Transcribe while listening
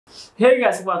Hey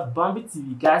guys, about Bambi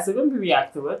TV. Guys, we're going to be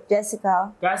reacting with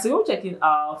Jessica. Guys, we're checking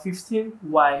our 15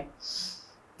 why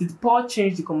did Paul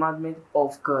change the commandment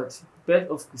of God, birth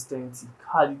of Christianity,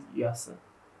 Khalid Yasin.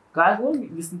 Guys, we'll be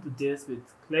listening to this with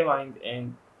clear mind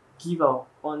and give our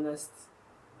honest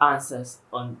answers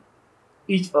on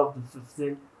each of the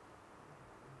 15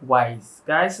 whys.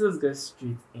 Guys, let's get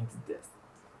straight into this.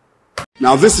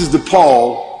 Now, this is the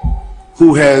Paul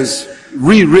who has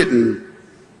rewritten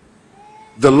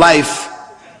the life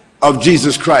of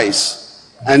Jesus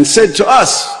Christ and said to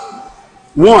us,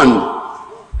 one,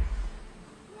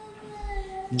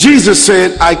 Jesus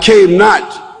said, I came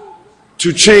not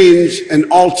to change and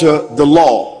alter the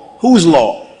law. Whose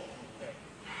law?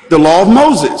 The law of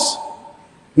Moses.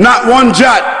 Not one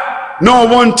jot, nor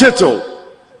one tittle,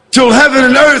 till heaven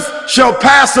and earth shall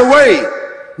pass away.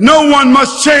 No one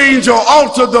must change or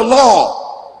alter the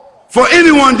law. For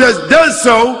anyone that does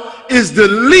so is the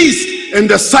least in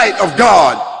the sight of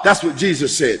God. That's what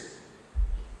Jesus said.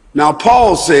 Now,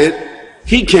 Paul said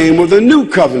he came with a new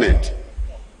covenant.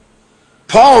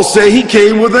 Paul said he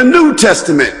came with a New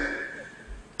Testament.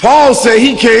 Paul said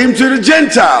he came to the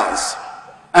Gentiles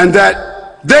and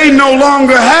that they no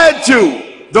longer had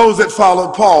to, those that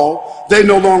followed Paul, they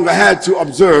no longer had to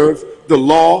observe the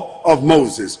law of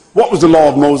Moses. What was the law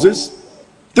of Moses?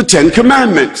 The 10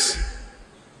 Commandments.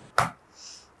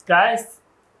 Guys,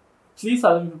 please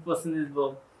allow me to person this,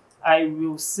 but I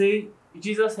will say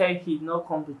Jesus said he did not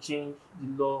come to change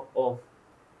the law of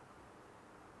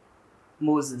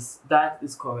Moses. That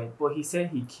is correct. But he said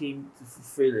he came to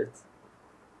fulfill it.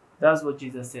 That's what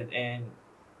Jesus said. And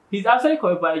he's actually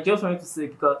correct, but I just wanted to say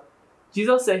because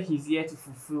Jesus said he's here to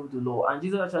fulfill the law. And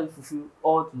Jesus actually fulfilled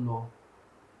all the law.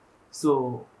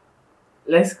 So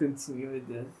let's continue with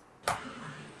this.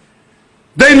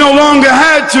 They no longer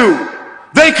had to.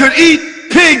 They could eat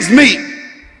pig's meat.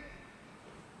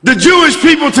 The Jewish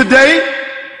people today,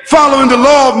 following the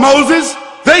law of Moses,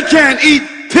 they can't eat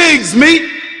pig's meat.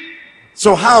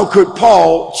 So how could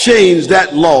Paul change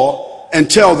that law and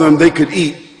tell them they could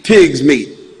eat pig's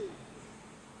meat?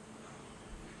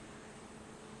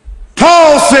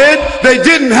 Paul said they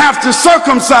didn't have to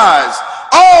circumcise.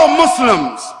 All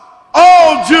Muslims,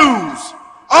 all Jews,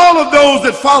 all of those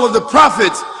that follow the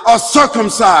prophets are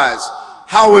circumcised.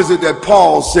 How is it that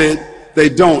Paul said they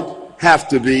don't have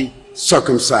to be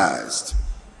circumcised?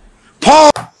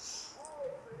 Paul.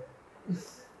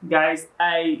 Guys,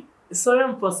 sorry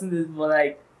I'm posting this, but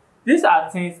like these are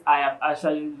things I have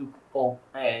actually looked up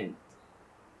and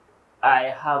I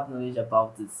have knowledge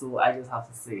about it, so I just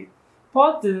have to say it.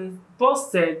 Paul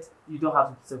said you don't have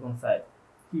to be circumcised.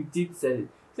 He did say it. He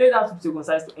said you have to be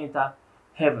circumcised to enter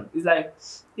heaven. It's like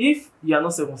if you are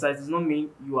not circumcised, it does not mean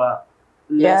you are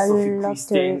less of a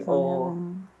Christian, or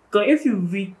because if you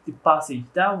read the passage,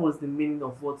 that was the meaning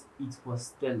of what it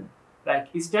was telling. Like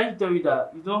it's trying to tell you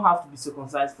that you don't have to be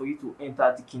circumcised for you to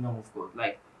enter the kingdom of God.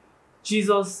 Like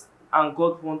Jesus and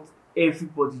God want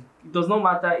everybody. It does not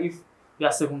matter if you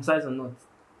are circumcised or not.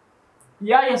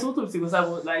 Yeah, you're supposed to be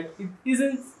circumcised, but like it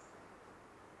isn't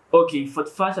okay. For the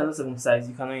fact you're not circumcised,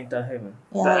 you cannot enter heaven.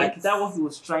 Yeah, like that was he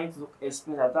was trying to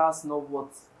explain, that that's not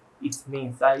what it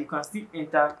means. That you can still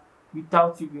enter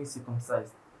without you being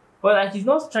circumcised. But like he's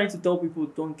not trying to tell people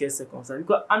don't get circumcised,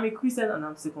 because I'm a Christian and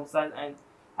I'm circumcised, and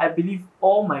I believe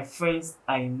all my friends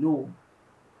I know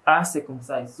are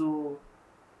circumcised. So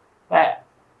I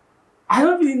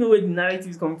don't really know where the narrative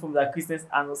is coming from that Christians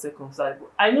are not circumcised.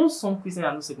 But I know some Christians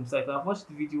are not circumcised. I've watched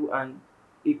the video and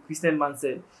a Christian man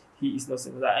said he is not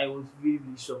circumcised. I was really,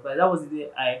 really shocked. Like that was the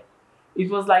day it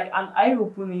was like an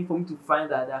eye-opening for me to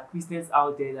find that there are Christians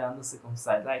out there that are not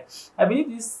circumcised. Like I believe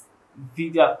this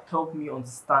video helped me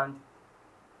understand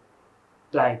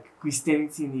like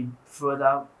Christianity in a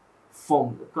further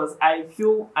form, because I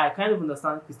feel I kind of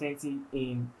understand Christianity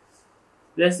in,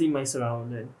 let's say, my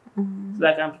surrounding.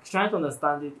 Like I'm trying to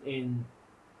understand it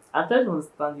I'm trying to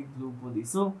understand it globally.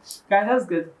 So guys, let's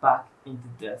get back into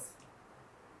this.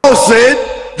 Paul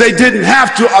said they didn't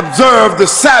have to observe the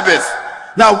Sabbath.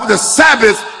 Now the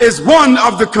Sabbath is one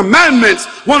of the commandments,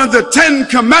 one of the 10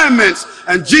 commandments.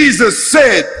 And Jesus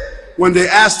said, when they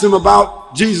asked him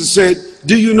about, Jesus said,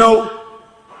 do you know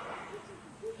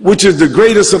which is the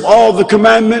greatest of all the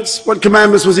commandments? What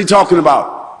commandments was he talking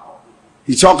about?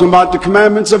 He's talking about the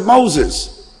commandments of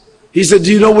Moses. He said,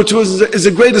 do you know which is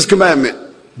the greatest commandment?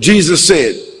 Jesus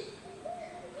said,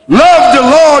 love the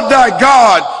Lord thy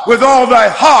God with all thy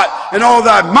heart and all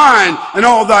thy mind and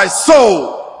all thy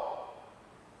soul.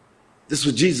 This is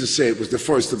what Jesus said was the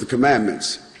first of the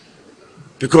commandments.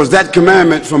 Because that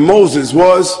commandment from Moses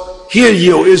was, hear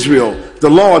ye, O Israel, the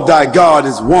Lord thy God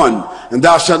is one. and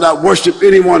thou shalt not worship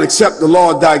anyone except the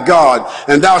Lord thy God,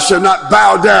 and thou shalt not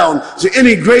bow down to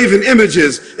any graven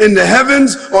images in the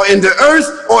heavens or in the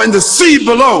earth or in the sea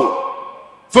below.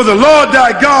 For the Lord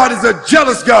thy God is a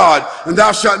jealous God, and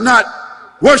thou shalt not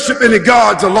worship any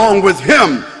gods along with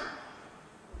him.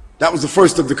 That was the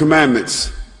first of the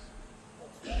commandments.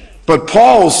 But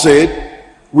Paul said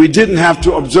we didn't have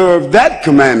to observe that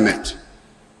commandment.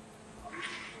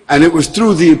 And it was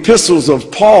through the epistles of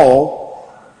Paul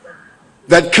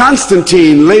that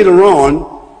Constantine later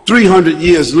on, 300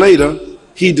 years later,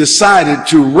 he decided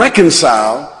to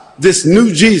reconcile this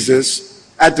new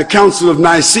Jesus at the Council of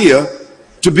Nicaea.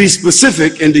 To be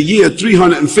specific, in the year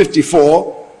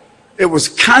 354, it was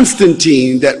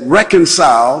Constantine that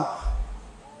reconciled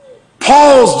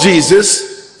Paul's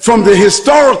Jesus from the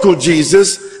historical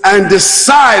Jesus and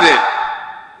decided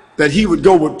that he would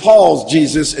go with Paul's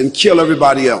Jesus and kill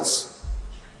everybody else.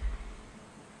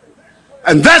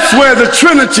 And that's where the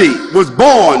Trinity was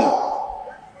born.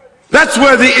 That's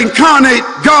where the incarnate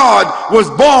God was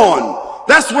born.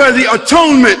 That's where the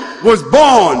atonement was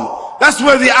born. That's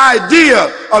where the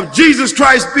idea of Jesus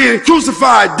Christ being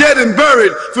crucified, dead and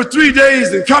buried for 3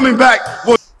 days and coming back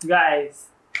was. Guys,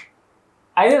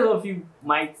 I know a lot of you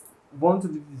might want to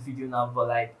leave this video now, but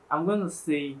like, I'm going to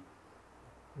say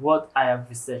what I have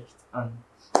researched on.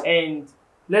 And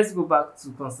let's go back to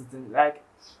Constantine. Like,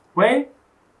 when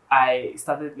I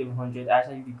started 1100, I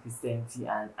actually did Christianity,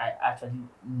 and I actually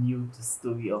knew the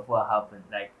story of what happened.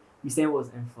 Like, Christianity was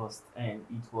enforced and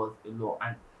it was a law,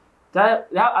 and that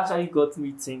actually got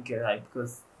me thinking, like,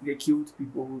 because they killed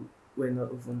people who were not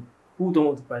even, who don't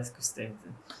want to practice Christianity.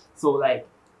 So like,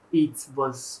 it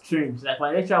was strange. Like,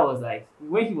 my lecturer was like,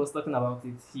 when he was talking about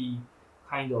it, he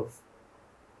kind of,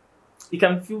 you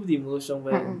can feel the emotion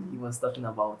when he was talking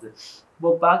about it.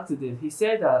 But back to this, he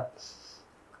said that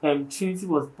Trinity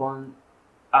was born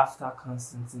after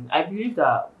Constantine. I believe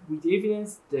that with the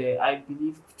evidence there, I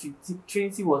believe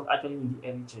Trinity was actually in the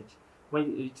early church. When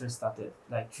the early church started,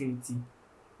 like, Trinity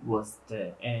was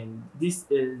there. And this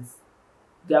is,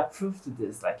 there are proof to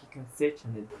this. Like, you can search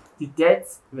on it. The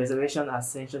death, resurrection,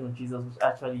 ascension of Jesus was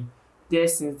actually there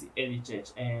since the early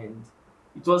church, and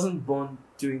it wasn't born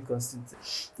during Constantine.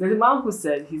 There's a man who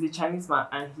said, he's a Chinese man,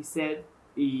 and he said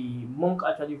a monk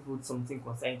actually wrote something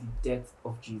concerning the death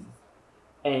of Jesus,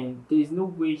 and there is no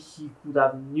way he could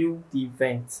have knew the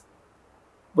event,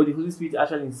 but the Holy Spirit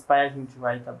actually inspired him to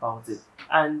write about it.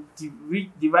 And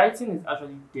the writing is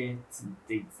actually there to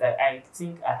date. Like, I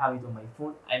think I have it on my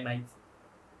phone. I might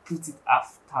put it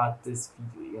after this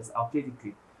video. Yes, I'll play the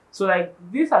clip. So like,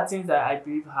 these are things that I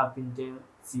believe have been there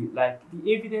to, like,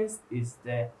 the evidence is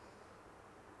there.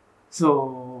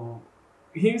 So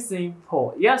him saying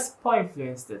Paul, yes, Paul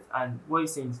influenced it, and what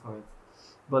he's saying is correct.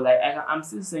 But like, I'm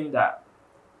still saying that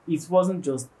it wasn't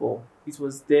just Paul. It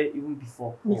was there even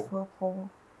before Paul.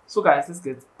 So guys, let's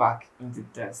get back into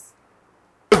this.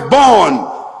 Born.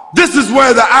 This is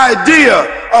where the idea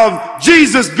of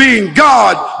Jesus being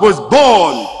God was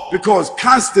born, because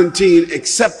Constantine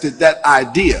accepted that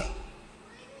idea.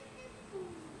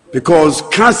 Because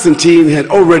Constantine had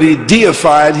already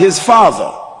deified his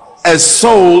father as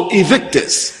Sol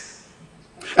Invictus.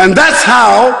 And that's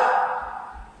how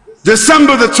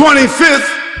December the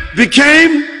 25th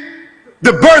became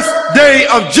the birthday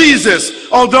of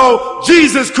Jesus, although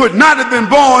Jesus could not have been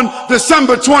born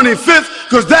December 25th,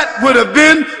 because that would have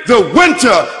been the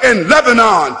winter in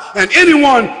Lebanon. And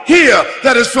anyone here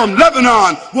that is from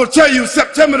Lebanon will tell you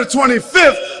September the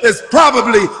 25th is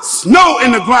probably snow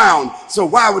in the ground. So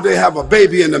why would they have a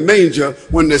baby in the manger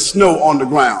when there's snow on the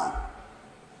ground?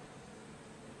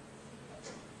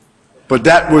 But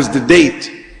that was the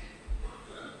date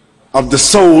of the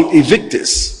Sol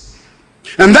Invictus.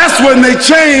 And that's when they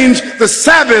changed the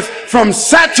Sabbath from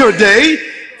Saturday,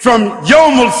 from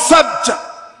Yom al-Sabt.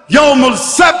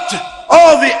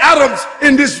 All the Arabs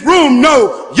in this room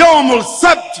know Yom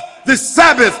al-Sabt, the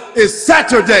Sabbath, is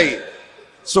Saturday.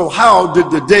 So how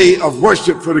did the day of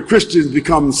worship for the Christians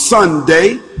become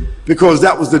Sunday? Because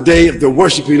that was the day of the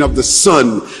worshiping of the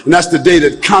sun. And that's the day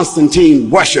that Constantine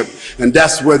worshiped. And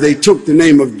that's where they took the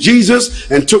name of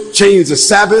Jesus and changed the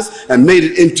Sabbath and made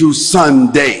it into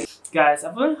Sunday. Guys,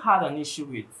 I've always had an issue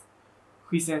with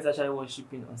Christians actually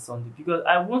worshiping on Sunday, because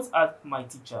I once asked my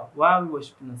teacher, why are we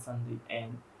worshiping on Sunday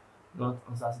and not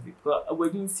on Saturday? Because we're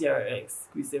doing CRX,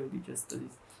 Christian Religious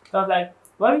Studies. So I was like,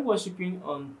 why are we worshiping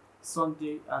on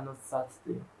Sunday and not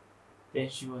Saturday? Then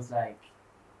she was like,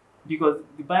 because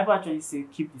the Bible actually says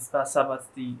keep the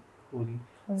Sabbath day holy.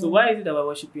 So why is it that we're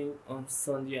worshiping on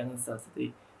Sunday and not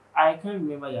Saturday? I can't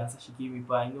remember the answer she gave me,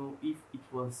 but I know if it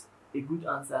was a good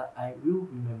answer, I will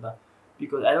remember,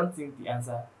 because I don't think the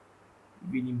answer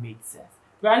really made sense.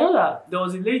 But I know that there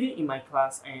was a lady in my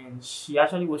class and she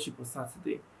actually worshipped on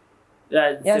Saturday.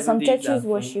 Yeah, some churches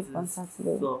worship on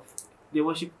Saturday. So they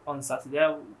worship on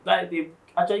Saturday. Like they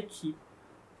actually keep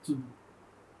to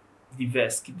the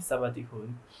verse, keep the Sabbath day holy.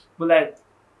 But like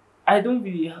I don't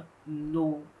really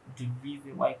know the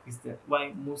reason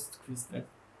why most Christians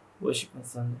worship on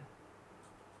Sunday.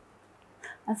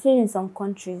 I feel in some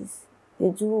countries they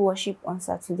do worship on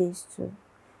Saturdays too.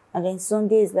 And then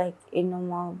Sunday is like a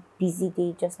normal busy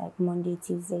day, just like Monday,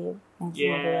 Tuesday, and some of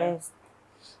the rest.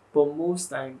 But most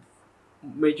times,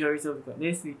 majority of the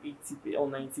let's say 80 or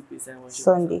 90% worship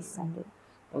Sunday.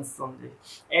 On Sunday.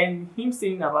 And him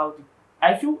saying about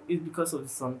I feel it's because of the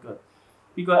sun god.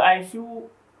 Because I feel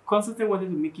Constantine wanted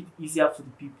to make it easier for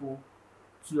the people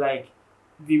to like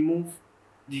remove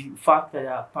the fact that they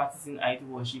are practicing idol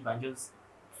worship and just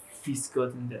feast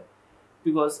God in there.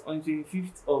 Because on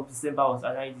 25th of December was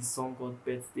actually the sun god's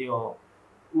birthday, or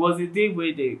it was a day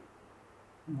where they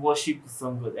worship the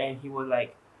sun god, and he was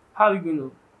like, how are we going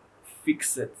to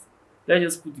fix it? Let's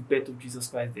just put the birth of Jesus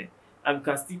Christ there, and we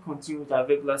can still continue with our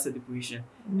regular celebration.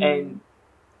 And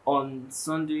on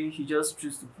Sunday he just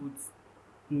chose to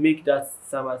make that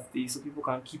Sabbath day so people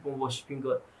can keep on worshiping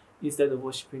God instead of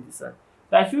worshiping the sun.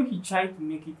 So I feel he tried to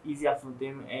make it easier for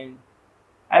them, and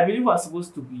I believe we're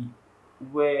supposed to be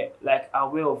aware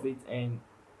of it and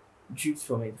drift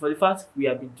from it. For the fact we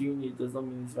have been doing it does not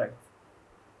mean it's right.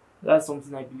 That's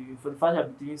something I believe in. For the fact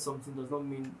I've been doing something does not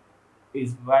mean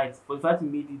it's right. For the fact we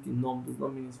made it a norm does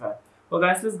not mean it's right. But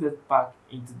guys, let's get back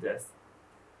into this.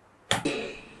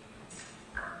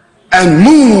 And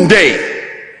Moon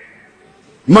Day,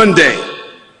 Monday,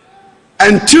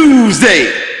 and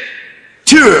Tuesday,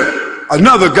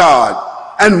 another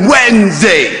god, and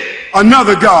Wednesday,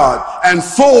 another god, and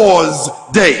Four's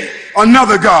Day,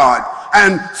 another god,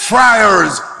 and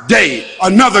Friar's Day,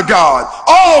 another god.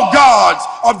 All gods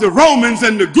of the Romans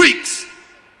and the Greeks.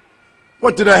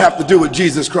 What did that have to do with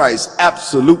Jesus Christ?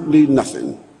 Absolutely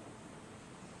nothing.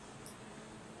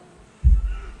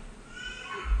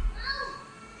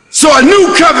 So a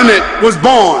new covenant was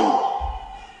born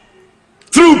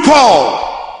through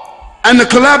Paul and the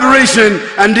collaboration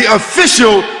and the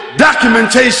official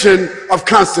documentation of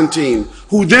Constantine,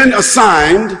 who then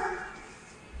assigned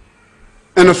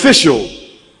an official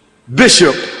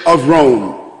bishop of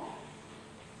Rome.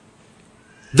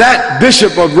 That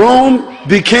bishop of Rome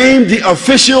became the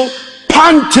official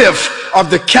pontiff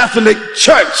of the Catholic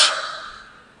Church.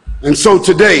 And so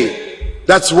today,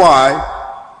 that's why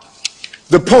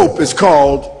the Pope is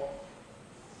called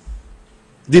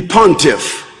the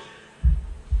pontiff.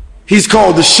 He's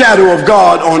called the shadow of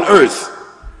God on earth.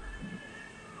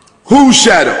 Whose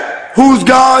shadow? Whose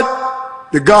God?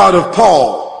 The God of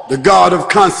Paul, the God of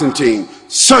Constantine.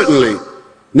 Certainly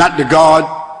not the God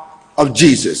of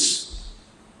Jesus.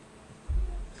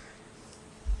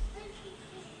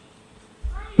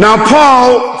 Now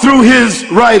Paul, through his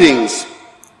writings,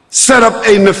 set up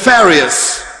a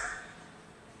nefarious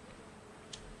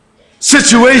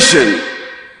situation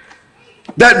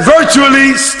that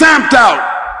virtually stamped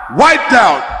out, wiped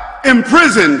out,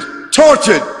 imprisoned,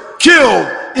 tortured, killed,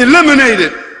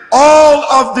 eliminated all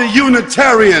of the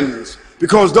Unitarians,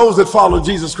 because those that follow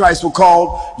Jesus Christ were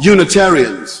called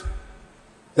Unitarians.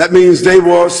 That means they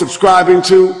were subscribing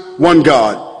to one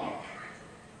God.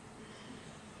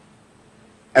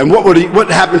 And what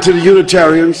happened to the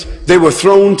Unitarians? They were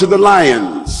thrown to the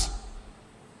lions.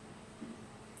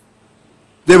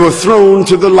 They were thrown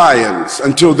to the lions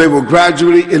until they were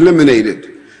gradually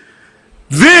eliminated.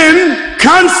 Then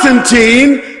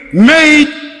Constantine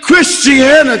made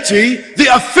Christianity the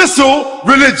official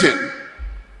religion.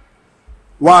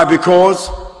 Why? Because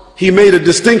he made a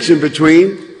distinction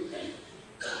between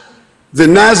the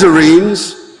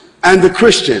Nazarenes and the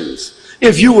Christians.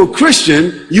 If you were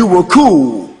Christian, you were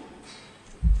cool.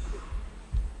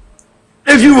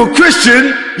 If you were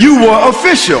Christian, you were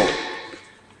official.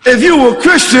 If you were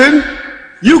Christian,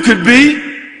 you could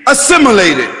be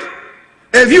assimilated.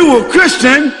 If you were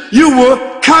Christian, you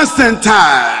were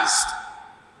Constantized.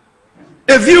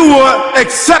 If you were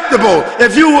acceptable,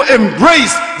 if you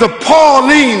embraced the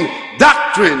Pauline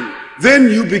doctrine, then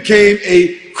you became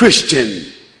a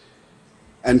Christian.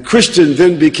 And Christian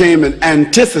then became an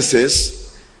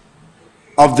antithesis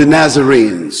of the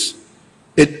Nazarenes.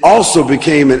 It also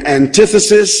became an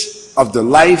antithesis of the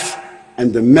life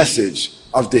and the message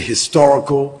of the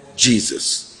historical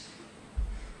Jesus.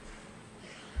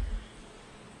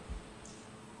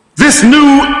 This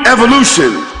new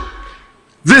evolution,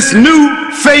 this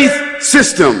new faith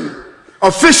system,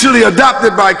 officially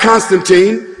adopted by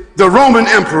Constantine, the Roman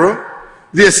emperor,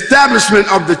 the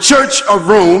establishment of the Church of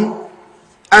Rome,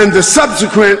 and the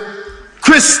subsequent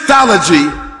Christology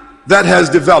that has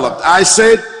developed. I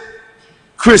said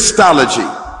Christology.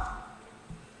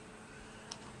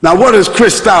 Now, what is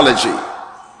Christology?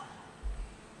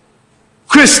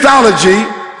 Christology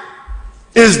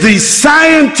is the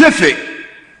scientific,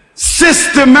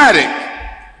 systematic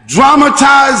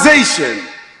dramatization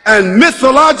and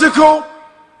mythological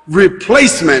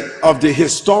replacement of the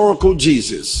historical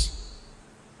Jesus.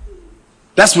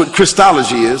 That's what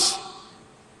Christology is.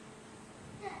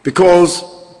 Because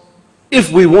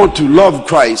if we want to love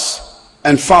Christ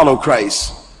and follow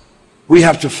Christ, we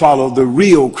have to follow the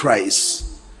real Christ.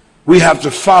 We have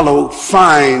to follow,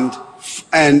 find,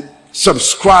 and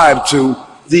subscribe to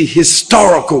the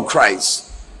historical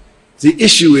Christ. The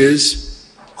issue is,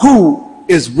 who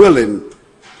is willing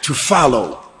to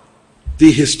follow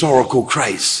the historical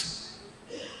Christ?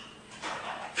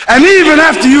 And even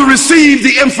after you receive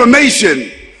the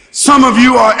information, some of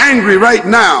you are angry right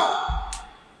now.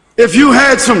 If you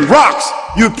had some rocks,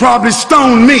 you'd probably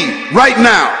stone me right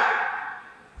now.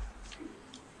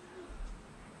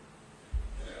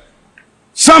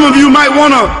 Some of you might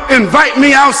want to invite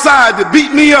me outside to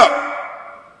beat me up.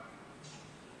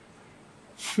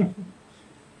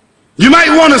 You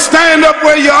might want to stand up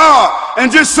where you are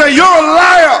and just say, you're a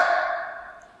liar.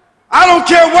 I don't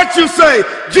care what you say.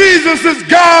 Jesus is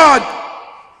God.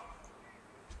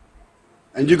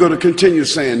 And you're going to continue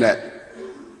saying that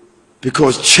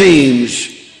because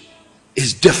change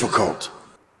is difficult.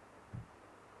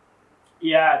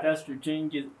 Yeah, that's true.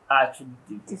 Change is actually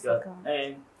difficult.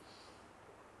 And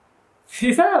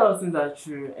he said a lot of things that are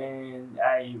true, and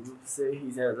I would say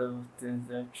he said a lot of things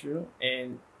that are true.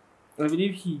 And I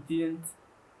believe he didn't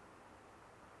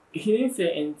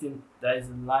say anything that is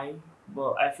a lie,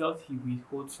 but I felt he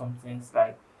withheld some things,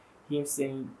 like him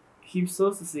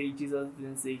supposed to say Jesus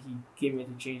didn't say he came here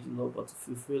to change the law but to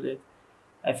fulfill it.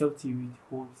 I felt he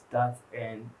withheld that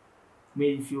and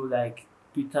made it feel like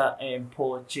Peter and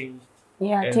Paul changed.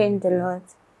 Yeah, changed a lot.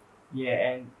 Yeah,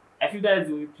 and I feel that is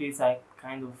the only place I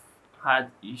kind of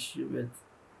had issue with.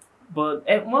 But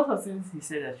most of the things he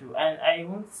said are true. And I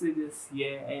want to say this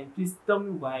here, and please tell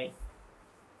me why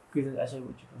Christians actually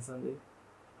worship on Sunday.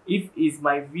 If it's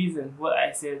my reason, what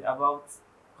I said about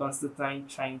Constantine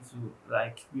trying to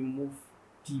like remove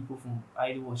people from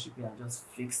idol worshiping and just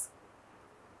fix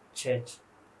church,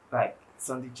 like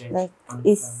Sunday church. Like,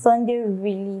 is Sunday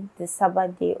really the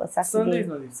Sabbath day or Saturday? Sunday is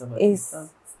not the Sabbath day. It's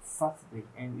Saturday,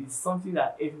 and it's something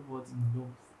that everybody knows.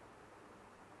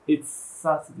 It's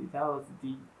Saturday. That was the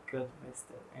day God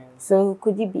rested. And so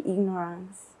could it be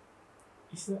ignorance?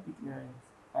 It's not ignorance.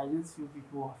 I just feel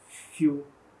people feel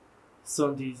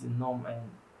Sunday is the norm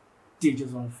and they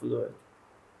just want to follow it.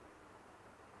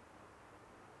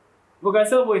 But guys,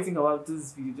 tell me what you think about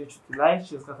this video. Don't forget to like,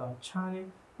 share, subscribe to our channel.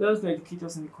 Let us know, educate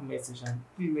us in the comment section.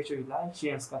 Please make sure you like,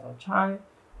 share, and subscribe to our channel.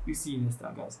 We'll see you next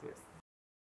time, guys.